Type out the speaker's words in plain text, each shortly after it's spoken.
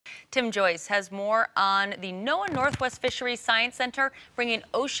Tim Joyce has more on the NOAA Northwest Fisheries Science Center bringing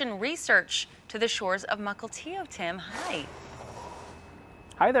ocean research to the shores of Mukilteo. Tim, hi.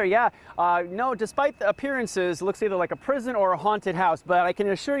 Hi there, yeah. No, despite the appearances, it looks either like a prison or a haunted house, but I can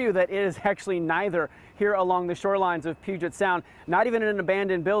assure you that it is actually neither here along the shorelines of Puget Sound, not even in an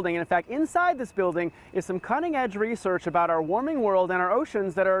abandoned building. And in fact, inside this building is some cutting-edge research about our warming world and our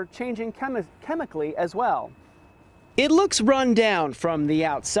oceans that are changing chemically as well. It looks run down from the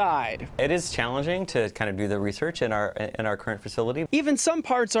outside. It is challenging to kind of do the research in our current facility. Even some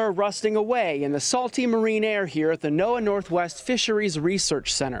parts are rusting away in the salty marine air here at the NOAA Northwest Fisheries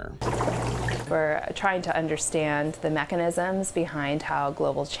Research Center. We're trying to understand the mechanisms behind how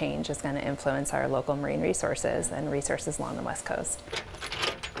global change is going to influence our local marine resources and resources along the West Coast.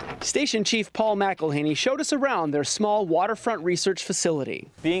 Station Chief Paul McElhany showed us around their small waterfront research facility.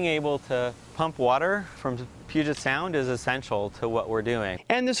 Being able to pump water from Puget Sound is essential to what we're doing.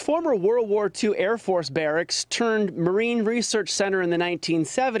 And this former World War II Air Force barracks turned Marine Research Center in the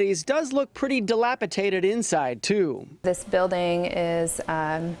 1970s does look pretty dilapidated inside, too. This building is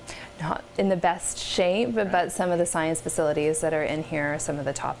not in the best shape, but some of the science facilities that are in here are some of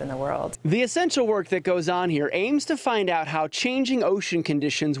the top in the world. The essential work that goes on here aims to find out how changing ocean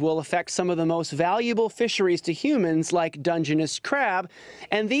conditions will affect some of the most valuable fisheries to humans, like Dungeness crab,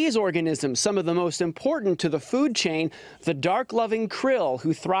 and these organisms, some of the most important to the food chain, the dark-loving krill,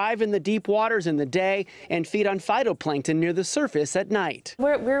 who thrive in the deep waters in the day and feed on phytoplankton near the surface at night.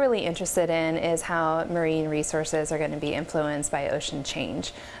 What we're really interested in is how marine resources are going to be influenced by ocean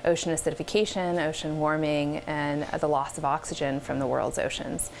change, ocean acidification, ocean warming, and the loss of oxygen from the world's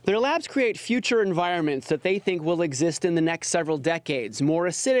oceans. Their labs create future environments that they think will exist in the next several decades. More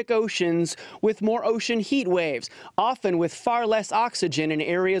acidic oceans with more ocean heat waves, often with far less oxygen in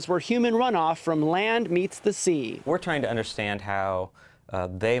areas where human runoff from land meets the sea. We're trying to understand how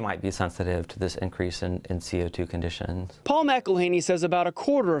they might be sensitive to this increase in CO2 conditions. Paul McElhany says about a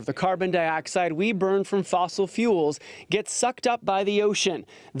quarter of the carbon dioxide we burn from fossil fuels gets sucked up by the ocean.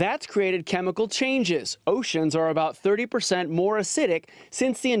 That's created chemical changes. Oceans are about 30% more acidic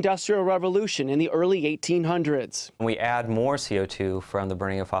since the Industrial Revolution in the early 1800s. When we add more CO2 from the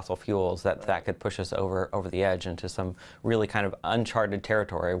burning of fossil fuels, that could push us over the edge into some really kind of uncharted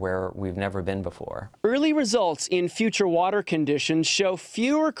territory where we've never been before. Early results in future water conditions show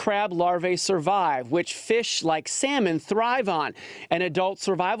fewer crab larvae survive, which fish like salmon thrive on, and adult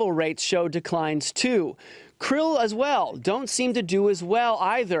survival rates show declines too. Krill as well don't seem to do as well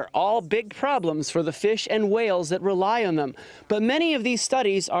either, all big problems for the fish and whales that rely on them. But many of these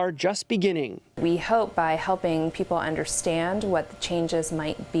studies are just beginning. We hope by helping people understand what the changes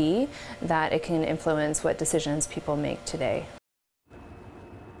might be, that it can influence what decisions people make today.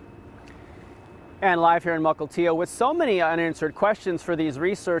 And live here in Mukilteo, with so many unanswered questions for these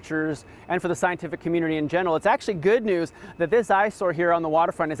researchers and for the scientific community in general, it's actually good news that this eyesore here on the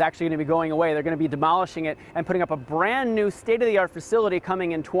waterfront is actually going to be going away. They're going to be demolishing it and putting up a brand new state-of-the-art facility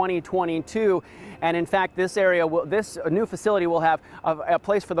coming in 2022. And in fact, this new facility will have a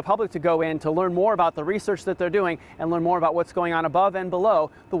place for the public to go in to learn more about the research that they're doing and learn more about what's going on above and below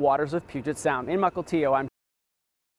the waters of Puget Sound. In Mukilteo, I'm